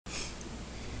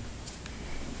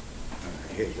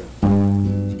Okay, go.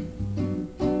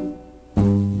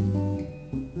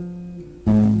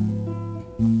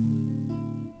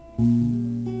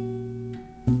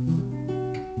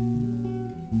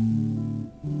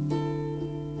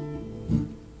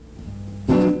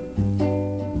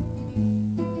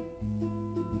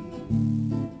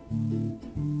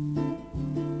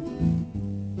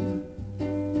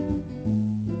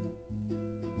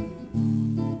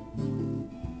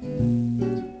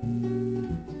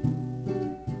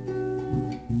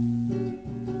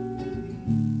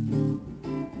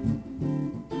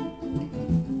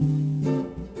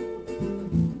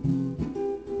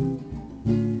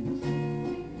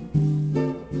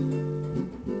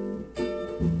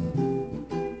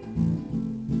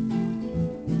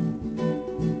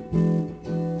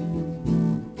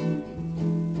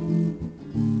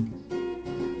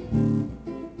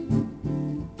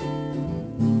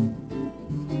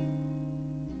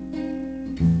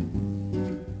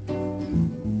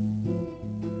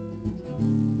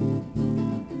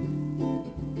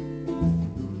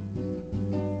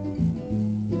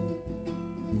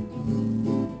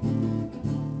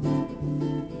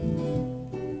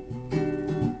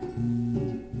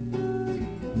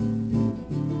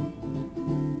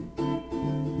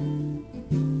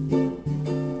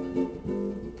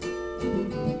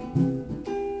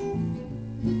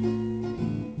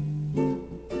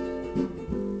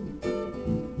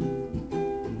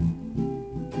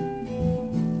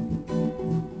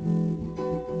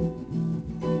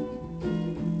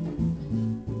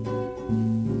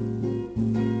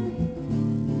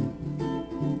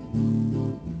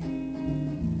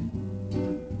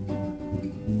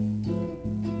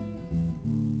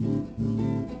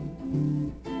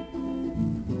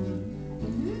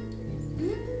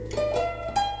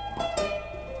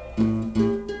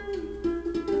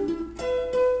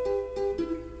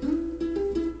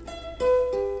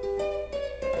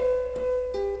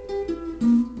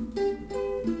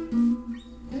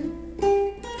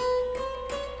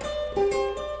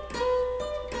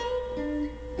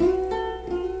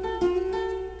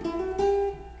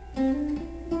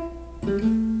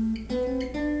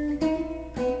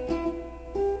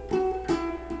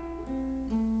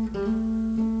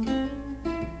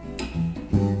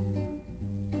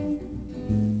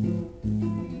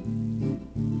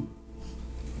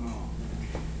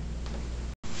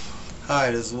 Hi,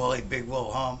 this is Willie Big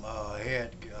Will Hum here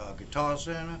at Guitar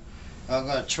Center. I'm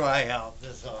going to try out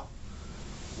this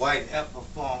white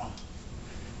Epiphone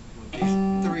with these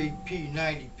 3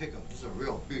 P90 pickups. This is a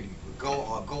real beauty with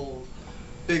gold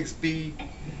Bigsby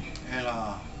and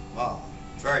wow,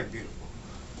 very beautiful.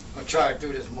 I'm going to try to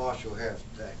do this Marshall half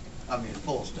stack. I mean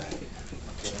full stack. Okay,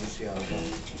 let me see how it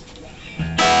goes.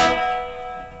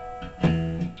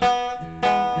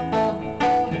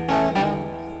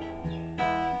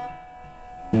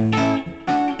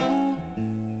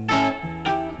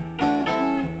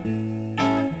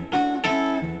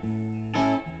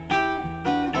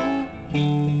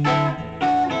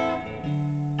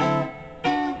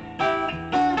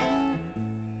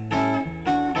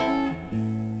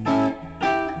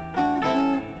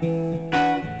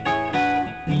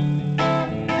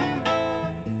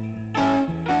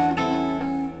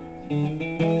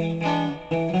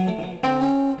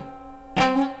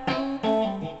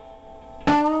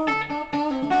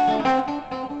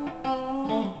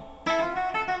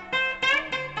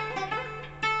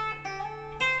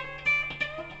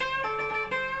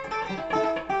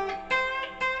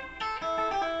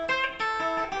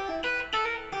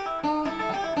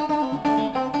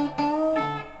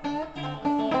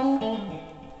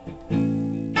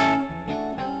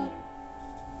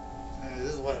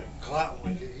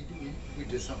 We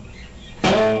did something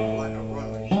like a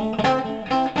run.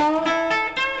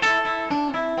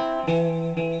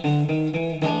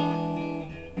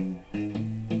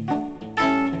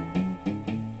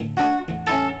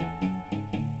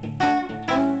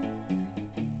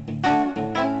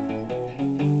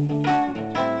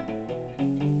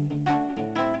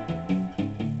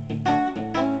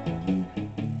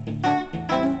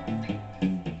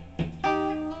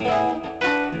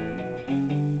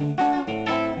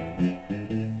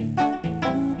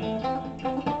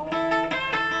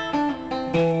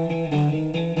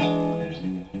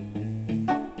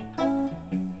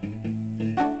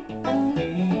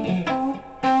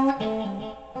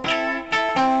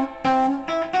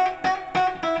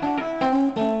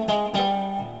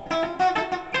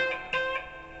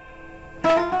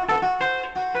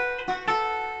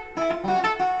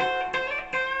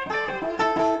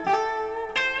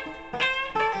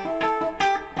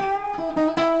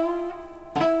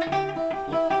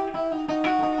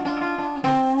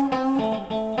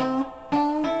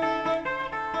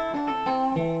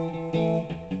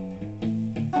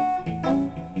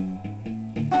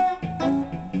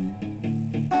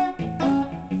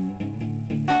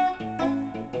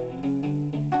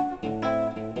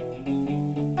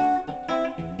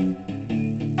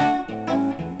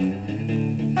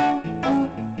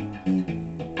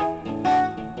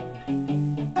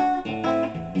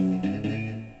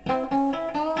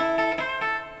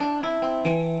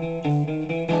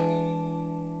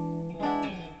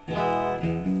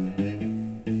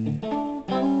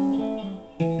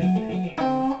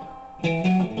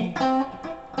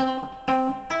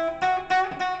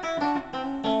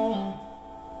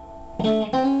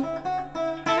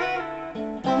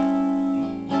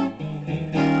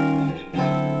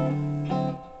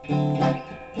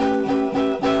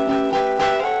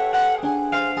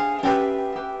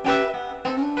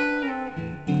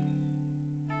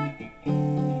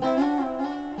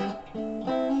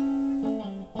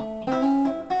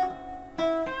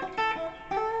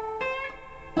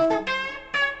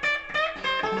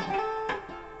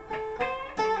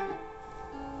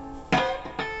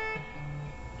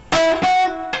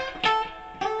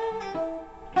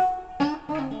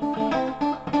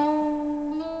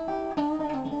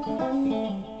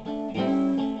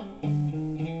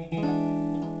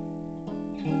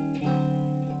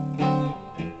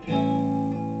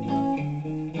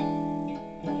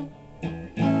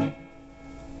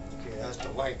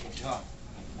 White guitar.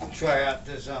 Try out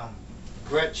this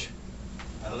Gretsch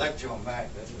Electromag.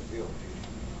 That's a real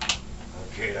beauty.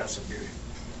 Okay, that's a beauty.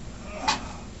 I'm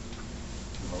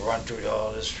gonna run through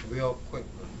all this real quick.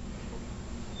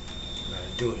 I'm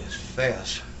gonna do this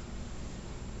fast.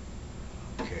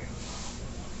 Okay.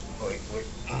 Wait.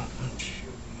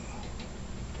 Shoot.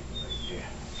 Right there.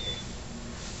 Okay.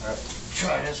 All right.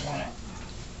 Try this one out.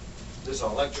 This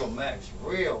Electromag's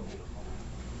real beautiful.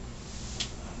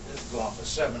 This is going for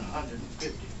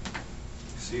 $750.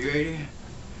 See right here?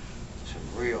 It's a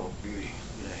real beauty.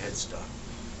 Look at the headstock.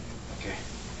 Okay.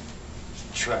 Let's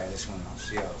try this one out.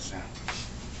 See how it sounds.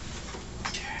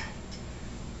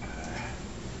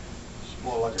 It's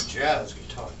more like a jazz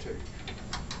guitar too.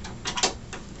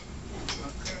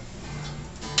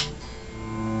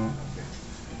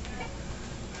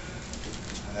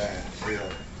 See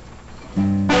that?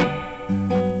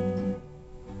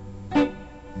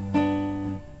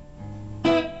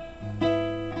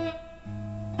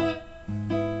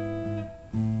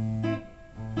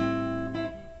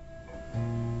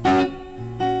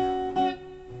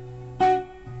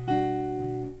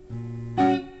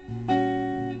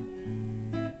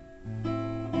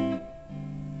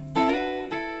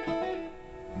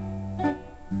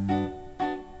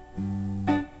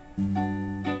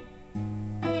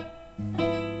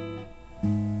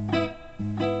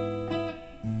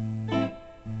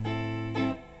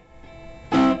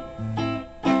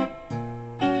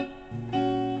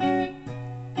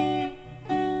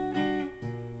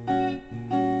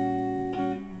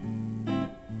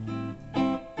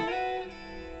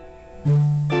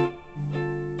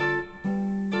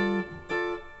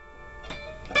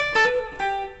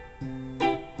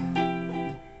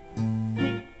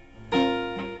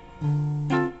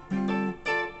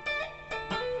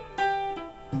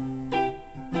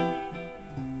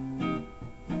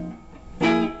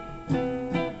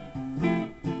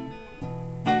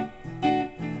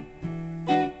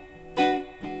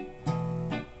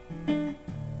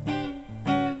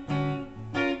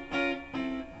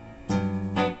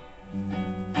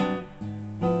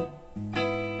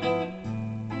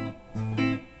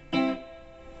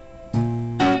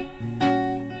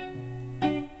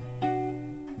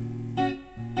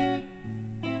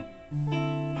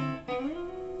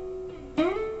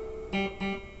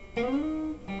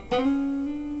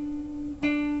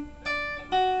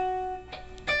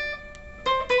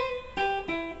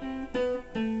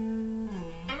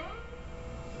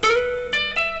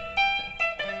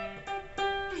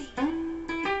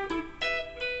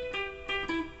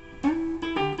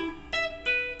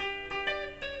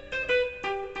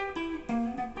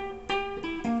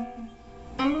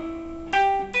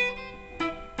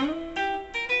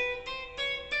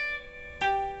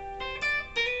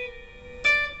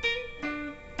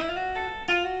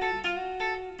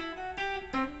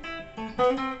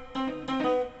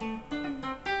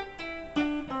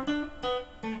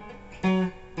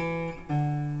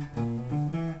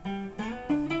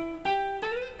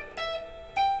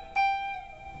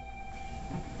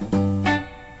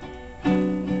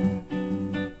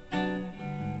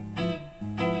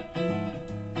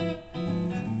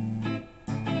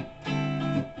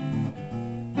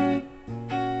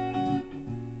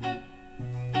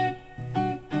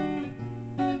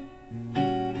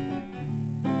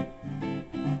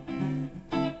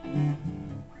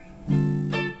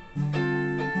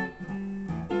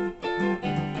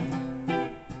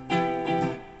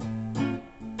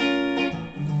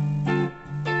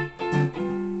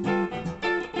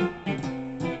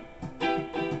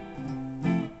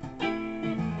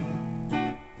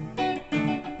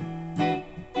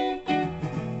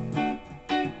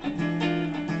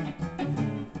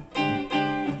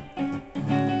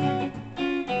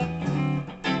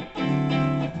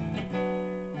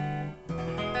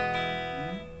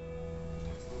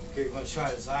 try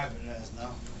this Ibanez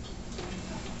now.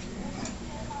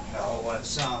 Oh, what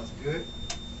sounds good.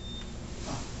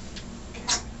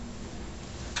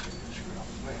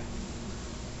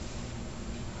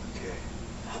 Okay.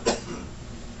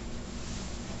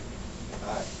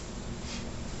 Alright.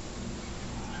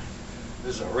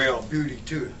 This is a real beauty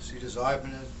too. See this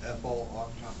Ibanez? F-O-R,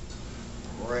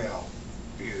 real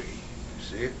beauty.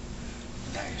 See it?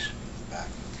 Nice. Back.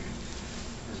 Okay.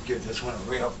 Let's get this one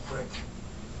real quick.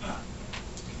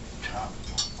 Top.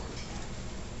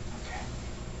 Okay.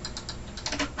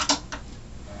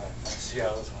 Alright, let's see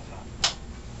how this one's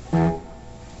on.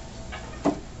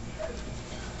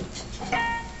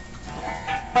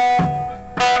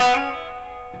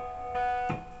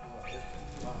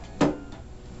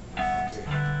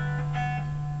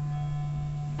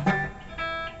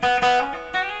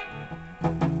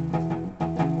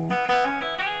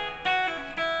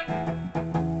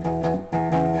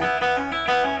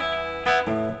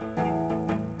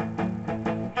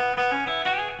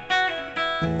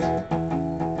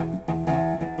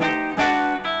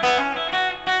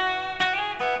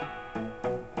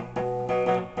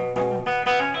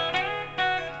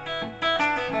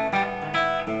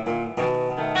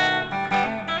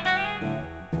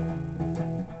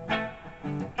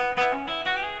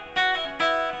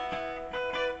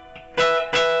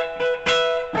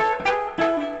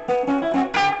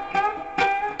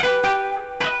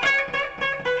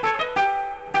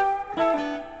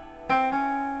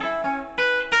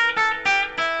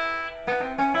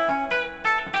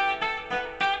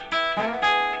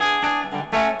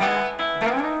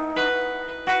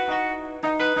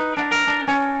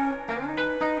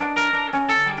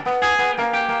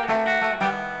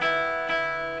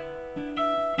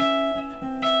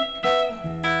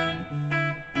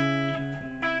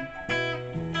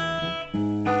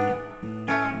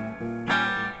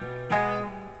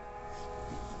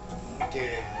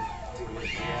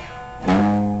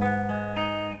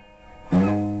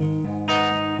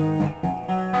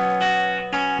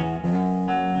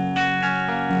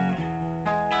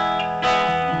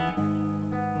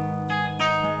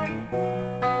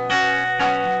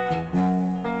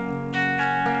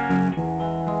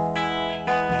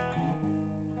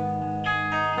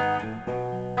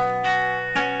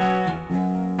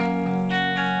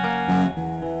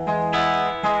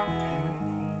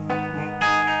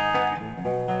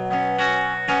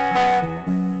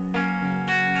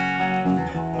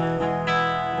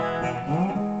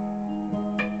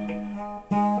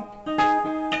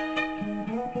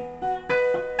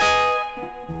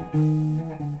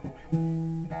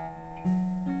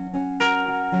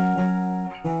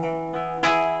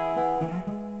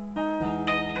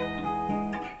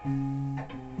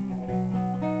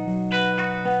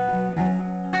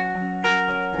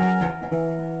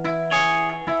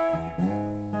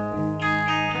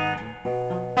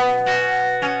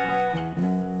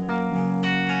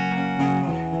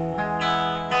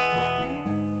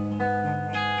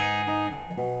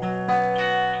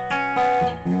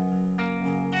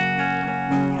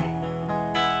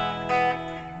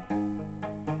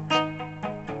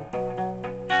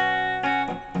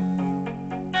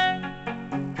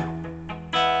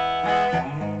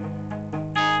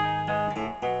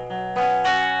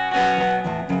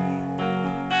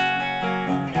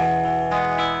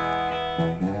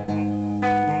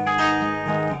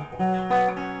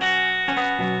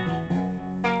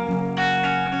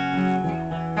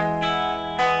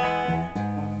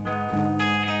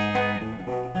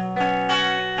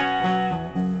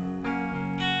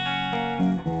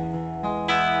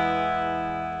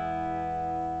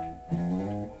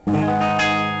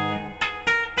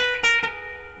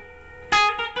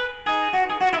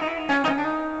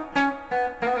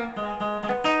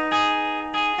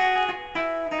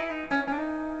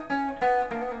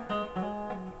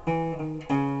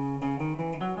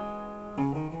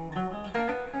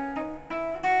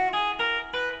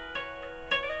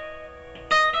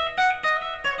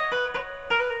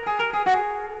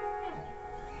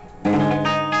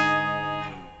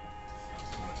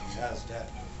 That's that.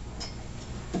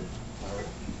 All right.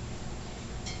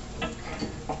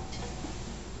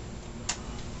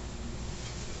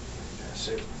 That's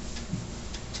it.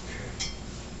 Okay.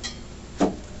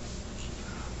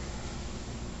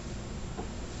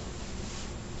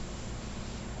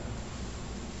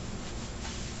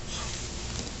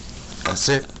 That's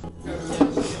it.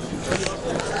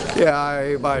 Yeah, hi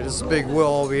everybody, this is Big Will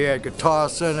over here at Guitar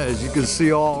Center. As you can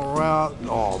see all around,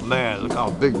 oh man, look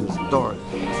how big this store is.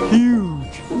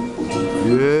 Huge.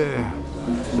 Yeah.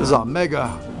 This is a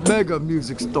mega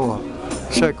music store.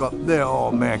 Check up there,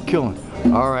 oh man, killing.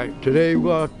 All right, today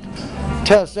we're gonna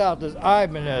test out this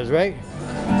Ibanez, right?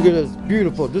 Look at this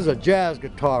beautiful, this is a jazz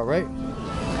guitar, right?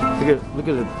 Look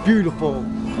at the beautiful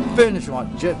finish on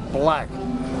it, jet black.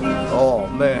 Oh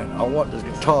man, I want this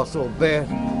guitar so bad.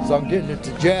 So I'm getting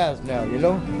into jazz now, you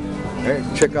know? Hey,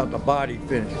 check out the body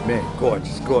finish, man,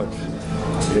 gorgeous, gorgeous.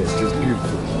 Yeah, it's just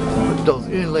beautiful. Put those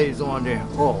inlays on there.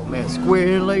 Oh man, square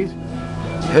inlays,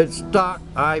 headstock,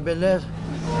 Ibanez.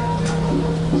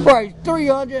 Right,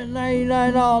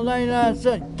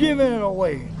 $399.99, giving it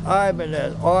away.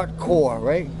 Ibanez Art Core,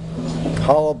 right?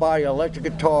 Hollow body electric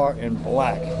guitar in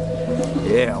black.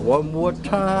 Yeah, one more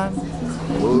time.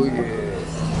 Oh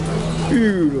yeah,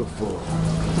 beautiful,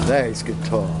 nice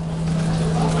guitar.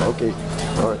 Okay,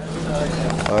 all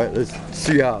right, let's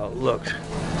see how it looks.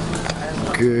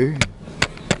 Okay,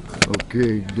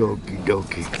 dokie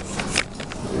dokie.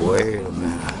 Wait a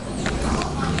minute.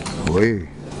 Wait.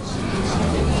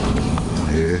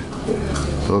 Yeah.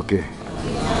 Okay.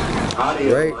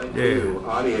 Audio Right line there. 2.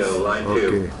 Audio line 2.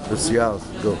 Okay. Let's see how it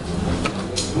goes.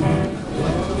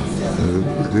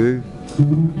 Okay.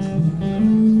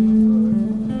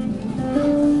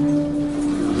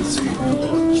 Let's see.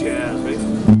 Oh, jazz, baby.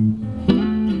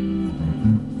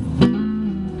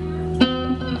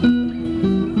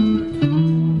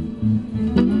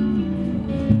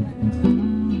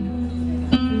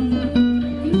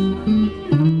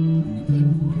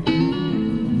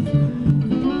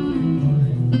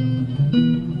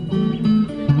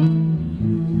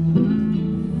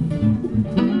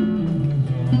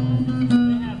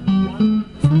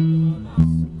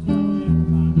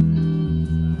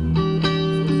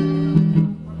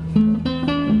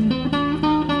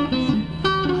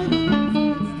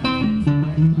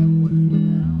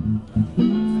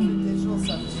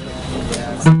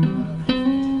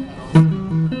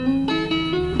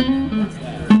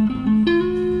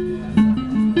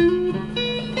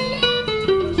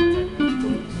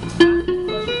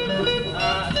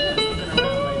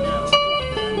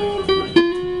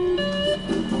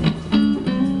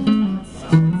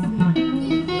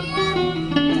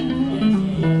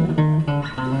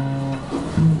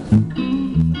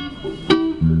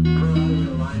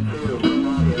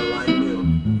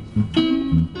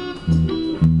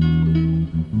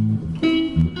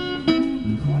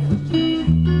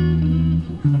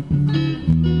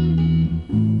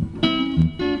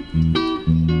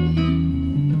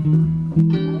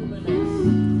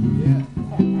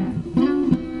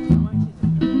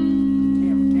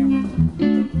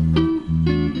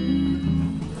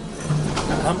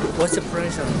 What's the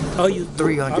price on it? Oh, you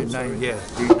 390, yeah,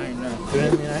 399.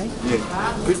 399? Yeah,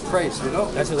 good price, you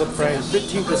know. That's a good price.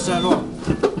 15% off.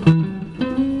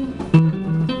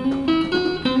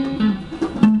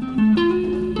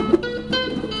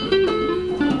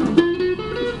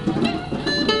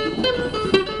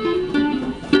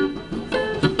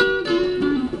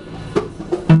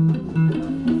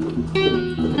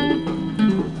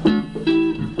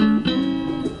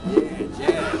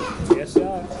 Yes,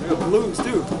 sir. Blues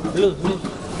too. Look.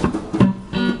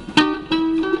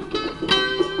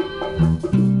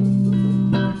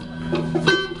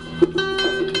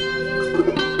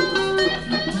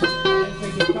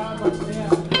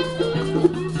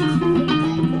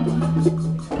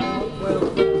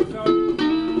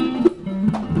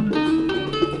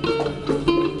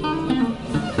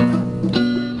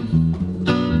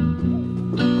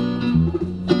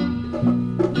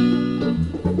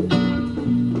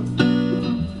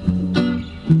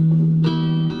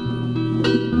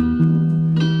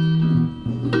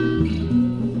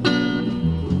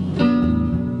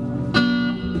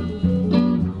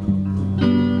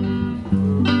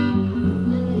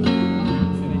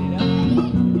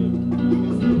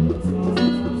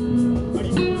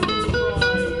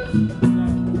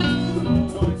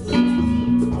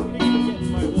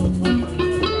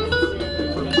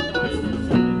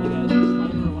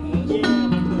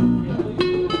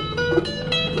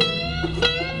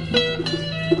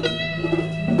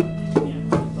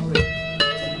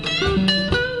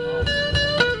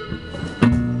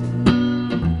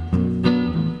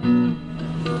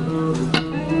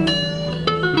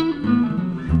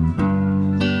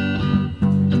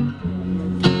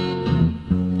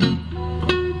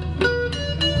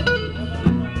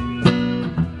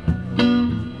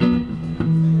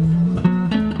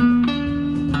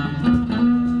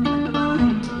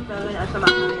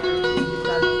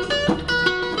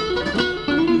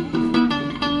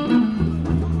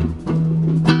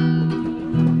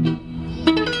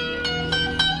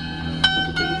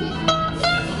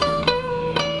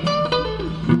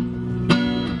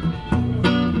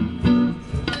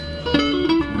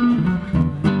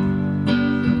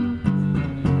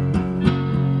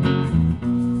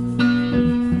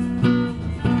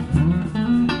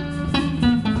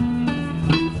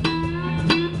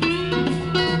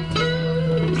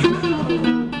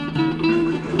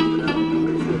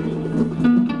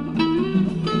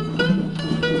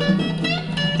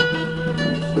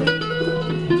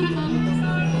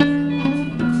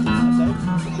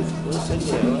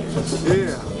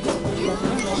 Yeah.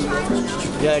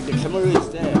 Yeah, the camera is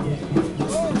there.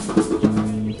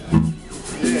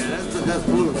 Yeah, that's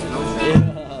blues, you know.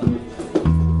 Yeah.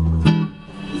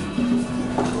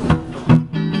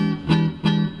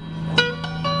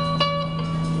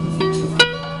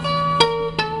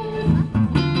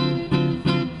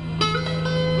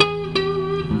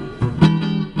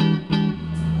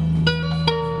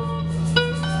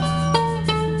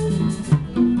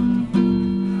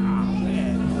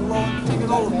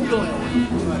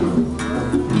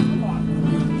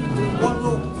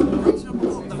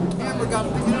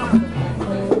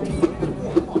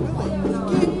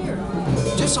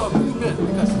 Just a few minutes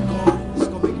because it's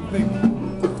going to make it big.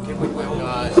 Can't wait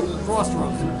till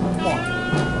crossroads. Come on.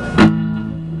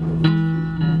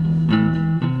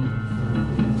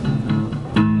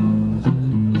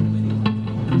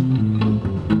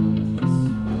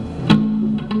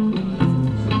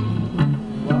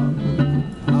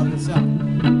 How does it sound?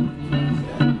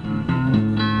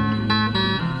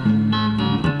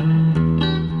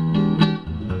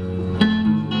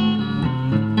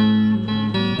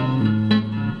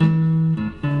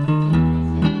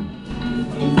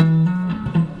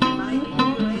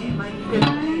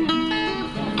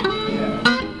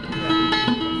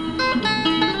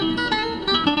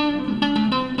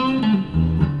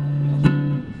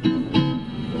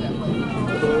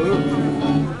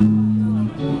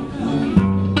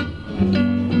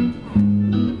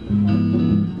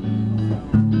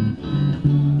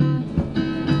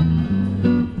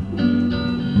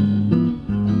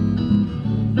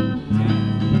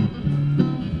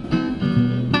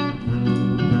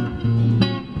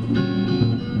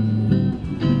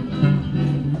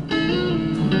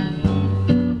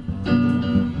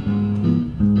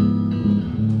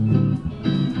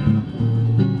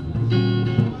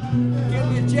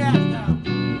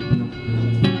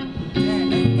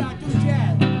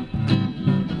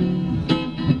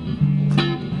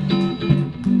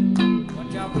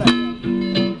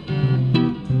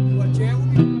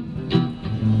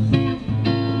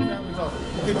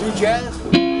 Jazz?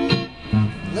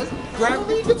 Let's grab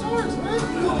the guitars, man.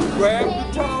 Grab the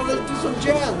guitar, let's do some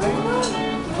jazz,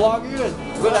 man. Plug in.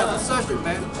 We'll have a session,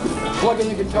 man. Plug in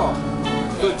the guitar.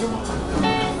 So do you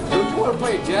want to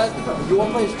play jazz guitar? You want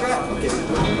to play Strat? Okay.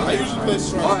 I usually play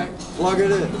Strat. Alright, plug it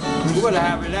in. We're going to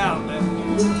have it out, man.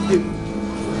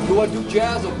 You want to do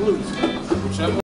jazz or blues? Whichever.